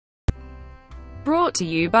Brought to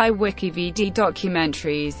you by WikiVidi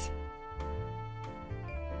Documentaries.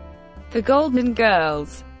 The Golden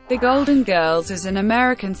Girls. The Golden Girls is an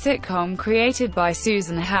American sitcom created by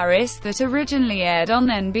Susan Harris that originally aired on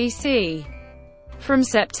NBC from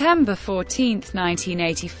September 14,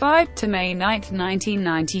 1985 to May 9,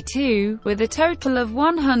 1992, with a total of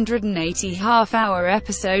 180 half-hour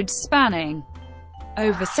episodes spanning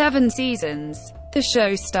over 7 seasons. The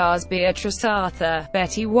show stars Beatrice Arthur,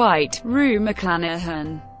 Betty White, Rue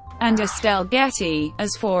McClanahan, and Estelle Getty,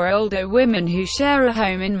 as 4 older women who share a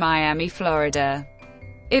home in Miami, Florida.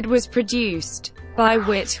 It was produced by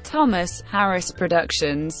Witt, Thomas, Harris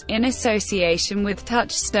Productions, in association with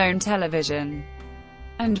Touchstone Television,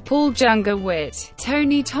 and Paul Junger Witt.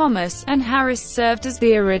 Tony Thomas and Harris served as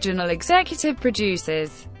the original executive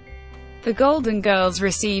producers. The Golden Girls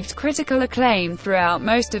received critical acclaim throughout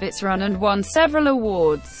most of its run and won several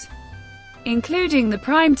awards, including the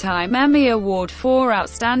Primetime Emmy Award for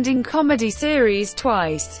Outstanding Comedy Series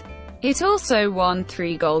twice. It also won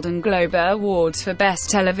 3 Golden Globe Awards for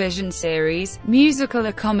Best Television Series, Musical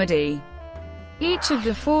or Comedy. Each of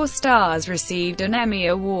the 4 stars received an Emmy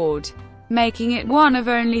Award, making it one of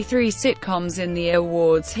only 3 sitcoms in the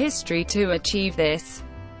awards history to achieve this.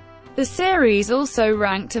 The series also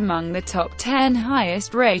ranked among the top 10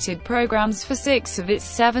 highest-rated programs for 6 of its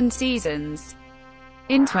 7 seasons.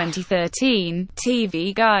 In 2013,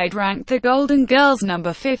 TV Guide ranked The Golden Girls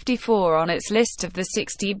number 54 on its list of the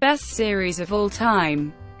 60 best series of all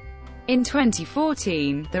time. In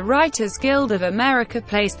 2014, the Writers Guild of America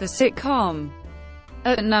placed the sitcom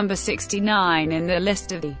at number 69 in the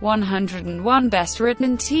list of the 101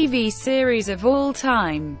 best-written TV series of all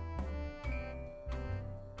time.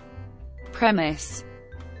 Premise.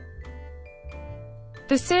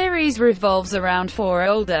 The series revolves around 4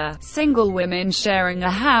 older, single women sharing a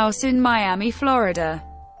house in Miami, Florida.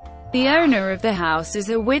 The owner of the house is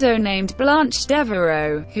a widow named Blanche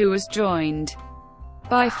Devereaux, who was joined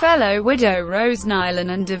by fellow widow Rose Nyland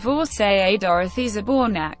and divorcee Dorothy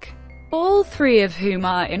Zbornak, all 3 of whom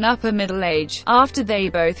are in upper middle age, after they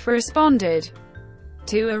both responded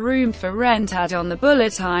to a room for rent ad on the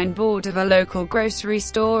bulletin board of a local grocery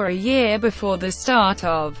store a year before the start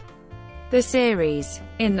of the series.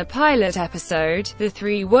 In the pilot episode, the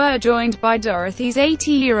 3 were joined by Dorothy's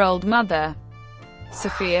 80-year-old mother,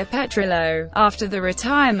 Sophia Petrillo, after the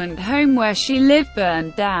retirement home where she lived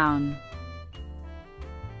burned down.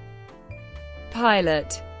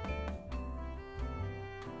 Pilot.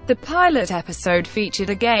 The pilot episode featured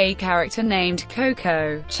a gay character named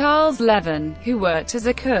Coco, Charles Levin, who worked as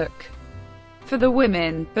a cook for the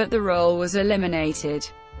women, but the role was eliminated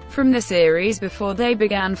from the series before they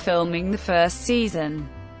began filming the first season.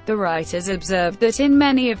 The writers observed that in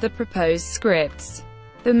many of the proposed scripts,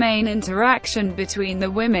 the main interaction between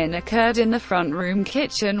the women occurred in the front room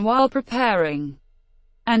kitchen while preparing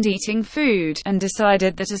and eating food, and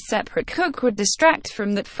decided that a separate cook would distract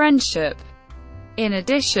from that friendship. In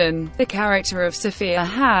addition, the character of Sophia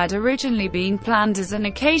had originally been planned as an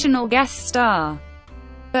occasional guest star,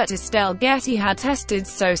 but Estelle Getty had tested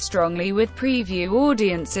so strongly with preview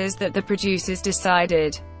audiences that the producers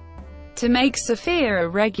decided to make Sophia a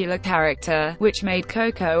regular character, which made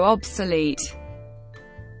Coco obsolete.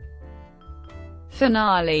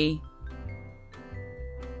 Finale.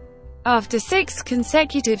 After 6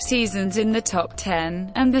 consecutive seasons in the top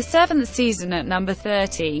 10, and the 7th season at number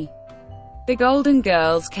 30, The Golden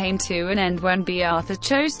Girls came to an end when Bea Arthur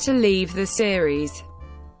chose to leave the series.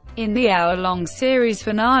 In the hour-long series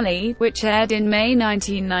finale, which aired in May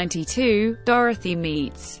 1992, Dorothy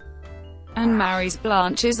meets and marries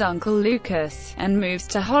Blanche's uncle Lucas, and moves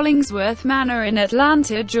to Hollingsworth Manor in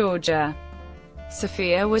Atlanta, Georgia.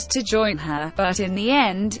 Sophia was to join her, but in the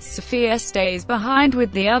end, Sophia stays behind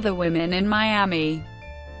with the other women in Miami,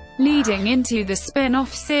 leading into the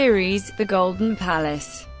spin-off series, The Golden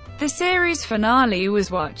Palace. The series finale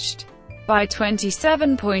was watched by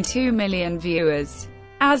 27.2 million viewers.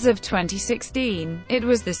 As of 2016, it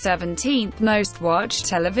was the 17th most-watched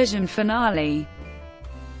television finale.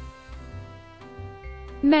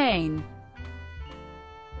 Main.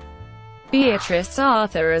 Beatrice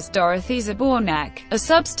Arthur as Dorothy Zbornak, a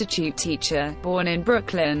substitute teacher, born in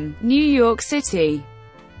Brooklyn, New York City,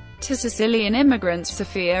 to Sicilian immigrants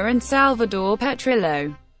Sophia and Salvador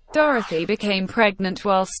Petrillo. Dorothy became pregnant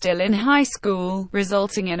while still in high school,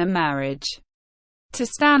 resulting in a marriage to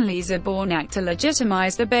Stanley Zbornak to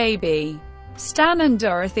legitimize the baby. Stan and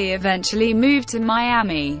Dorothy eventually moved to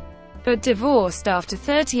Miami, but divorced after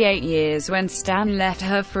 38 years when Stan left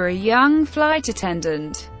her for a young flight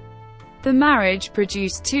attendant. The marriage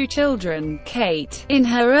produced 2 children, Kate, in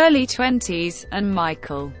her early 20s, and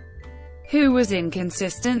Michael, who was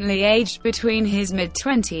inconsistently aged between his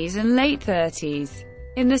mid-20s and late 30s.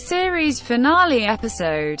 In the series finale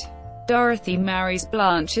episode, Dorothy marries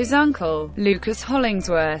Blanche's uncle, Lucas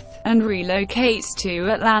Hollingsworth, and relocates to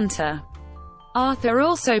Atlanta. Arthur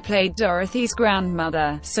also played Dorothy's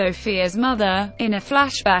grandmother, Sophia's mother, in a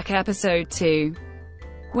flashback episode 2,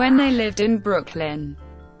 when they lived in Brooklyn.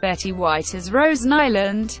 Betty White as Rose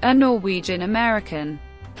Nyland, a Norwegian-American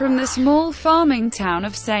from the small farming town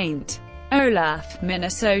of St. Olaf,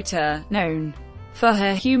 Minnesota, known for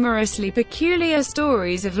her humorously peculiar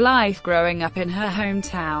stories of life growing up in her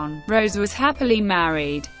hometown. Rose was happily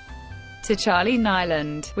married to Charlie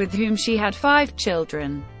Nyland, with whom she had 5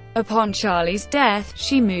 children. Upon Charlie's death,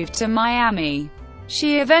 she moved to Miami.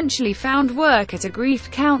 She eventually found work at a grief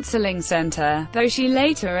counseling center, though she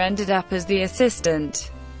later ended up as the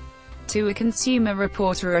assistant to a consumer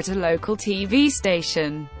reporter at a local TV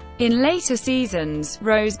station. In later seasons,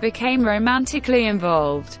 Rose became romantically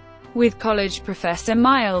involved with college professor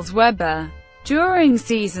Miles Weber. During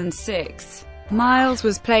season 6, Miles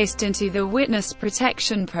was placed into the witness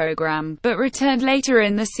protection program, but returned later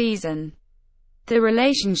in the season. The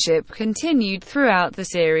relationship continued throughout the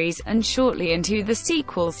series, and shortly into the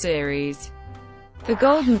sequel series, The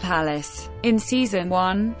Golden Palace. In season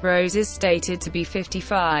 1, Rose is stated to be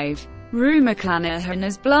 55. Rue McClanahan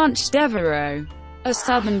as Blanche Devereaux, a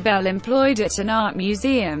Southern belle employed at an art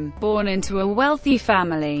museum, born into a wealthy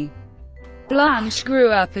family. Blanche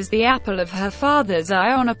grew up as the apple of her father's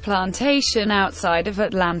eye on a plantation outside of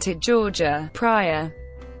Atlanta, Georgia, prior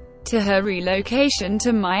to her relocation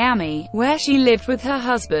to Miami, where she lived with her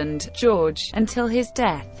husband, George, until his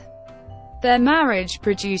death. Their marriage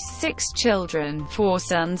produced 6 children, 4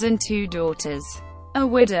 sons and 2 daughters. A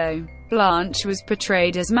widow, Blanche was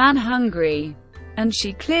portrayed as man-hungry, and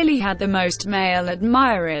she clearly had the most male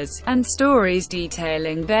admirers, and stories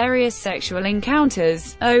detailing various sexual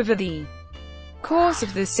encounters over the course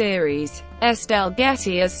of the series. Estelle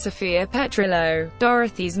Getty as Sophia Petrillo,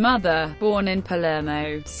 Dorothy's mother, born in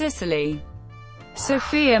Palermo, Sicily.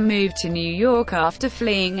 Sophia moved to New York after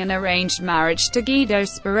fleeing an arranged marriage to Guido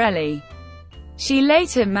Spirelli. She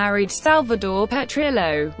later married Salvador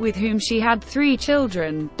Petrillo, with whom she had 3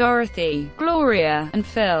 children, Dorothy, Gloria, and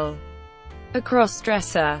Phil, a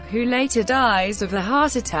cross-dresser, who later dies of a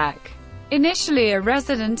heart attack. Initially a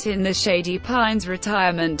resident in the Shady Pines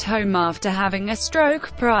retirement home after having a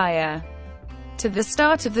stroke prior to the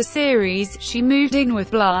start of the series, she moved in with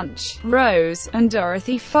Blanche, Rose, and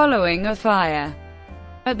Dorothy following a fire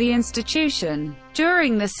at the institution.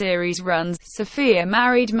 During the series runs, Sophia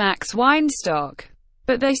married Max Weinstock,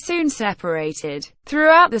 but they soon separated.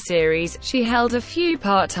 Throughout the series, she held a few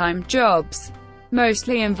part-time jobs,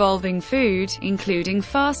 mostly involving food, including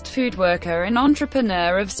fast food worker and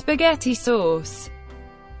entrepreneur of spaghetti sauce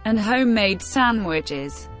and homemade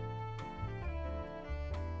sandwiches.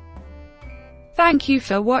 Thank you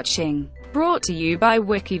for watching. Brought to you by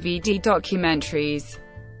WikiVidi Documentaries.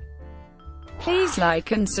 Please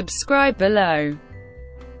like and subscribe below.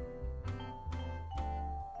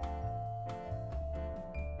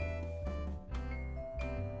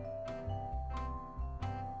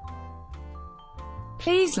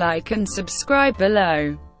 Please like and subscribe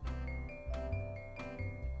below.